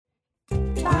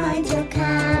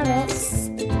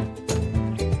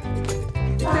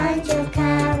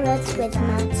with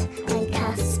Matt and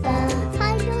Casper.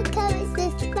 Find your carrots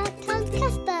with Matt and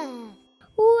Casper.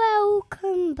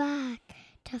 Welcome back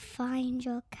to Find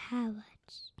Your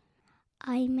Carrots.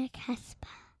 I'm Casper.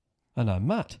 And I'm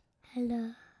Matt.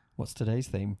 Hello. What's today's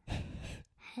theme?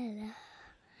 Hello.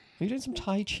 Are you doing some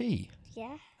Tai Chi?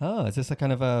 Yeah. Oh, is this a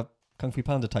kind of a Kung Fu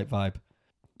Panda type vibe?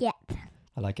 Yep.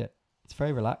 I like it. It's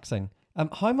very relaxing.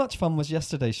 How much fun was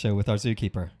yesterday's show with our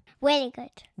zookeeper? Really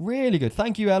good. Really good.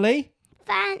 Thank you, Ellie.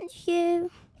 Thank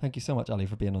you. Thank you so much, Ellie,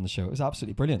 for being on the show. It was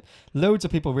absolutely brilliant. Loads of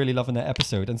people really loving that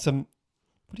episode. And some...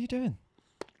 What are you doing?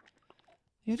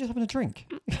 You're just having a drink.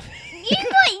 You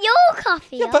got your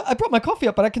coffee Yeah, up. but I brought my coffee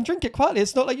up, but I can drink it quietly.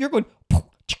 It's not like you're going...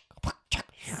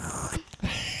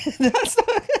 That's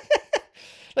not...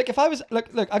 Like if I was... Look,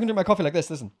 I can drink my coffee like this.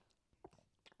 Listen.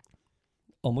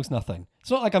 Almost nothing.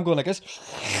 It's not like I'm going like this.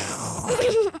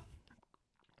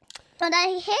 But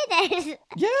I hear this.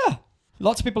 Yeah.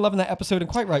 Lots of people loving that episode,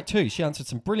 and quite right too. She answered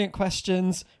some brilliant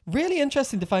questions. Really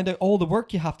interesting to find out all the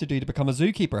work you have to do to become a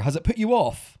zookeeper. Has it put you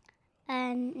off?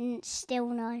 Still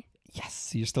no. Yes.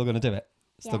 So you're still going to do it.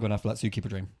 Still going after that zookeeper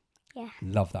dream. Yeah.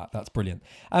 Love that. That's brilliant.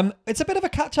 It's a bit of a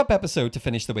catch-up episode to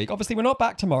finish the week. Obviously, we're not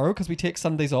back tomorrow because we take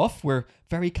Sundays off. We're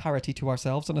very carroty to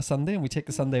ourselves on a Sunday, and we take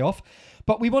the Sunday off.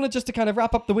 But we wanted just to kind of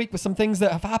wrap up the week with some things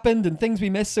that have happened and things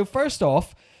we missed. So first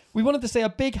off, we wanted to say a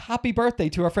big happy birthday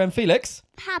to our friend Felix.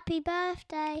 Happy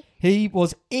birthday. He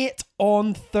was 8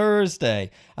 on Thursday,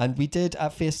 and we did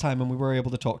FaceTime and we were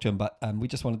able to talk to him, but we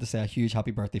just wanted to say a huge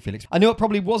happy birthday, Felix. I know it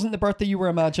probably wasn't the birthday you were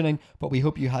imagining, but we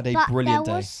hope you had a brilliant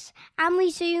day. And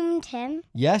we Zoomed him.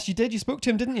 Yes, you did. You spoke to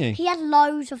him, didn't you? He had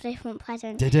loads of different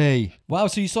presents. Did he? Wow,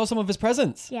 so you saw some of his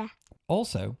presents? Yeah.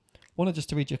 Also, wanted just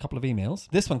to read you a couple of emails.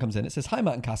 This one comes in. It says, "Hi,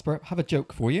 Matt and Casper. Have a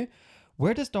joke for you.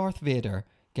 Where does Darth Vader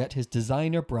get his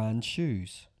designer brand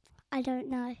shoes?" I don't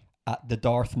know. At the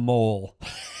Darth Mall.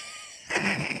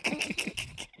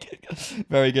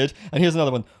 Very good. And here's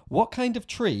another one. What kind of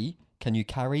tree can you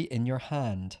carry in your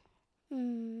hand?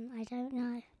 I don't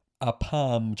know. A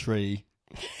palm tree.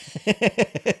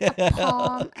 A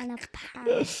palm and a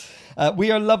palm.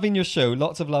 We are loving your show.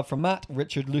 Lots of love from Matt,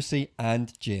 Richard, Lucy,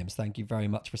 and James. Thank you very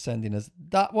much for sending us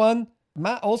that one.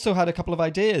 Matt also had a couple of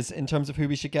ideas in terms of who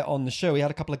we should get on the show. He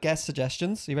had a couple of guest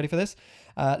suggestions. Are you ready for this?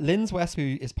 Linz West,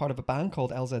 who is part of a band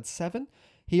called LZ7.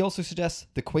 He also suggests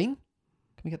the Queen.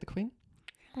 Can we get the Queen?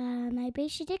 Maybe.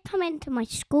 She did come into my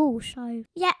school, so...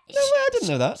 Yeah. No way, I didn't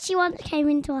know that. She once came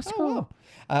into our school.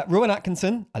 Wow. Rowan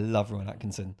Atkinson. I love Rowan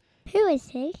Atkinson. Who is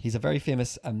he? He's a very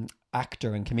famous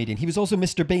actor and comedian. He was also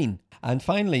Mr. Bean. And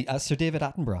finally, Sir David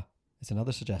Attenborough is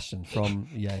another suggestion from...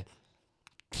 yeah.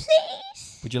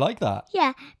 Please? Would you like that?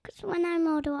 Yeah, because when I'm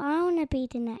older, I want to be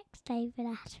the next David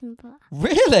Attenborough.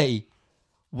 Really?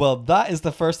 Well, that is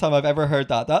the first time I've ever heard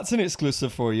that. That's an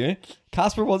exclusive for you.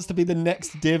 Casper wants to be the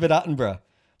next David Attenborough.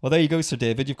 Well, there you go, Sir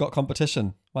David. You've got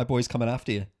competition. My boy's coming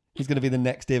after you. He's going to be the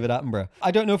next David Attenborough.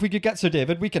 I don't know if we could get Sir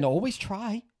David. We can always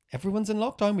try. Everyone's in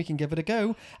lockdown. We can give it a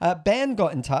go. Ben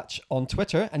got in touch on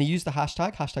Twitter and he used the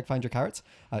hashtag #FindYourCarrots.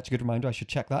 It's a good reminder. I should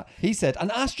check that. He said,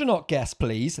 "An astronaut guest,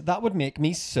 please. That would make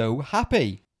me so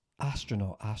happy."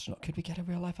 Astronaut. Could we get a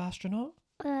real life astronaut?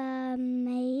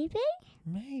 Maybe.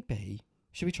 Maybe.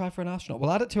 Should we try for an astronaut?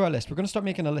 We'll add it to our list. We're going to start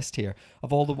making a list here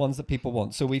of all the ones that people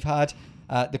want. So we've had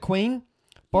the Queen,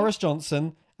 Boris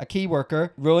Johnson, a key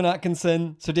worker, Rowan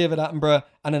Atkinson, Sir David Attenborough,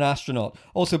 and an astronaut.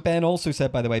 Also, Ben also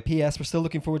said, by the way, P.S. We're still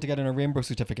looking forward to getting a rainbow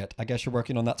certificate. I guess you're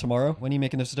working on that tomorrow. When are you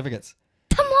making the certificates?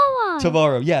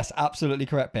 Tomorrow. Yes, absolutely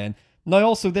correct, Ben. Now,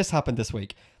 also, this happened this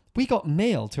week. We got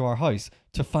mail to our house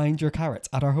to Find Your Carrots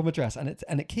at our home address, and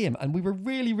it came, and we were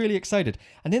really, really excited.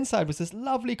 And inside was this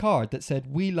lovely card that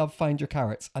said, "We love Find Your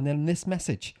Carrots," and then this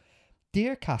message: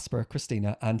 "Dear Casper,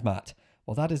 Christina, and Matt."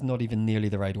 Well, that is not even nearly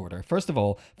the right order. First of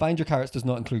all, Find Your Carrots does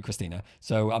not include Christina,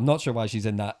 so I'm not sure why she's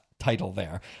in that title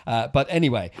there. But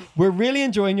anyway, we're really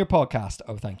enjoying your podcast.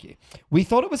 Oh, thank you. We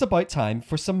thought it was about time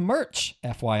for some merch,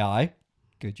 FYI.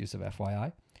 Good use of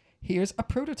FYI. Here's a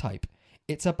prototype.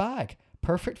 It's a bag,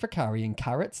 perfect for carrying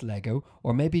carrots, Lego,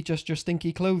 or maybe just your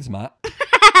stinky clothes, Matt.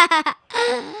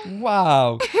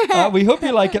 Wow. We hope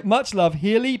you like it. Much love,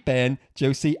 Haley, Ben,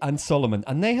 Josie, and Solomon.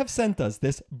 And they have sent us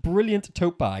this brilliant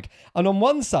tote bag. And on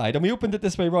one side, and we opened it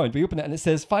this way around, we opened it and it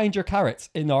says "Find Your Carrots"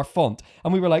 in our font.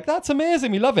 And we were like, that's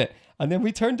amazing. We love it. And then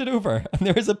we turned it over and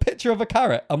there is a picture of a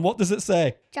carrot. And what does it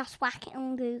say? Just whack it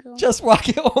on Google. Just whack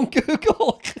it on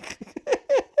Google.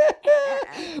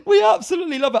 We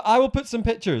absolutely love it. I will put some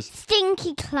pictures.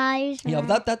 Stinky clothes. Yeah,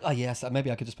 man. yes,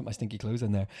 maybe I could just put my stinky clothes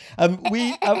in there. I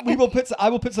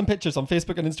will put some pictures on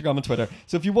Facebook and Instagram and Twitter.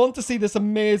 So if you want to see this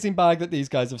amazing bag that these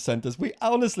guys have sent us,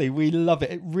 we love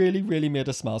it. It really, really made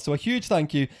us smile. So a huge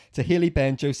thank you to Haley,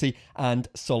 Ben, Josie, and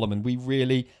Solomon. We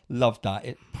really loved that.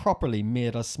 It properly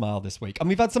made us smile this week. And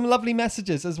we've had some lovely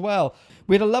messages as well.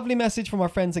 We had a lovely message from our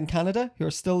friends in Canada who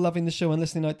are still loving the show and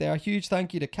listening out there. A huge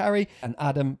thank you to Carrie and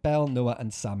Adam, Belle, Noah,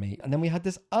 and Sammy. And then we had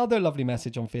this other lovely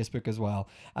message on Facebook as well.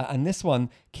 And this one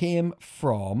came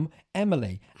from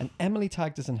Emily. And Emily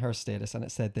tagged us in her status and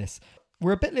it said this: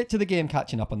 "We're a bit late to the game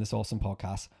catching up on this awesome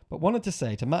podcast, but wanted to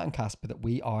say to Matt and Casper that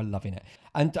we are loving it."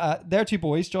 And their two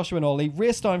boys, Joshua and Ollie,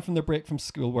 raced down from their break from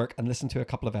schoolwork and listened to a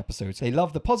couple of episodes. They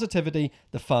love the positivity,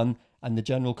 the fun, and the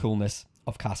general coolness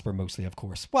of Casper mostly, of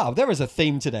course. Wow, there is a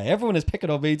theme today. Everyone is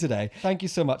picking on me today. Thank you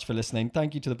so much for listening.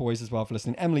 Thank you to the boys as well for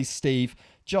listening. Emily, Steve,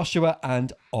 Joshua,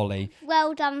 and Ollie.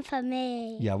 Well done for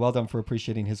me. Yeah, well done for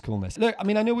appreciating his coolness. Look, I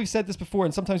mean, I know we've said this before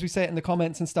and sometimes we say it in the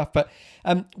comments and stuff, but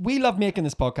we love making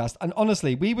this podcast. And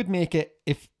honestly, we would make it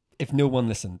if no one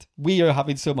listened. We are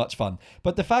having so much fun.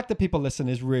 But the fact that people listen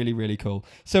is really, really cool.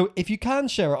 So if you can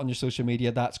share it on your social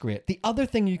media, that's great. The other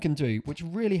thing you can do, which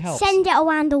really helps... Send it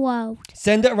around the world.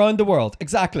 Send it around the world.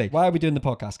 Exactly. Why are we doing the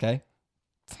podcast, Kay?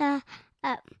 To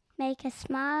make a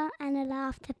smile and a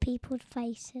laugh to people's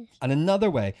faces. And another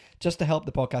way, just to help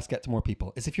the podcast get to more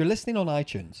people, is if you're listening on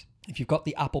iTunes, if you've got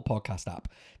the Apple Podcast app,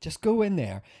 just go in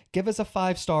there, give us a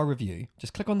 5-star review.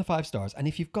 Just click on the 5 stars. And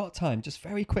if you've got time, just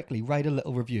very quickly write a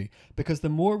little review. Because the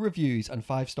more reviews and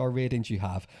 5-star ratings you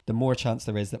have, the more chance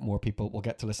there is that more people will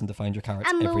get to listen to Find Your Carrots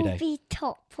every day. And we'll be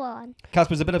top one.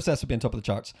 Casper's a bit obsessed with being top of the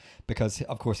charts because,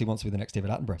 of course, he wants to be the next David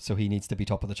Attenborough. So he needs to be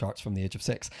top of the charts from the age of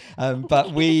 6.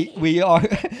 But we are...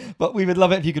 But we would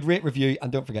love it if you could rate, review,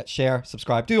 and don't forget, share,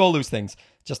 subscribe, do all those things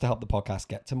just to help the podcast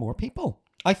get to more people.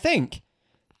 I think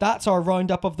that's our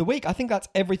roundup of the week. I think that's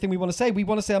everything we want to say. We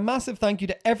want to say a massive thank you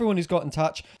to everyone who's got in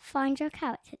touch.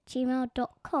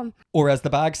 findyourcarrots@gmail.com. Or as the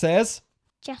bag says,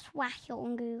 just whack it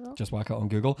on Google. just whack it on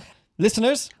Google.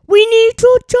 Listeners, we need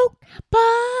your joke.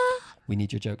 Bye. we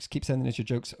need your jokes. Keep sending us your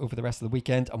jokes over the rest of the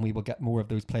weekend and we will get more of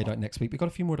those played out next week. We've got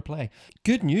a few more to play.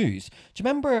 Good news. Do you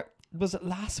remember... was it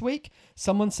last week?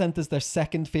 Someone sent us their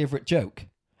second favourite joke.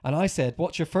 And I said,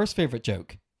 what's your first favourite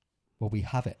joke? Well, we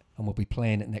have it and we'll be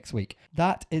playing it next week.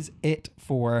 That is it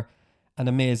for an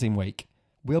amazing week.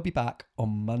 We'll be back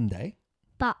on Monday.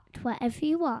 But whatever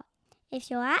you want, if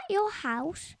you're at your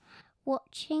house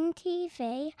watching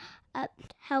TV,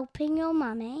 helping your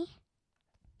mummy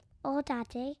or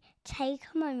daddy, take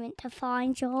a moment to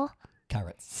find your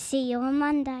Carrots. See you on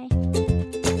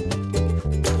Monday.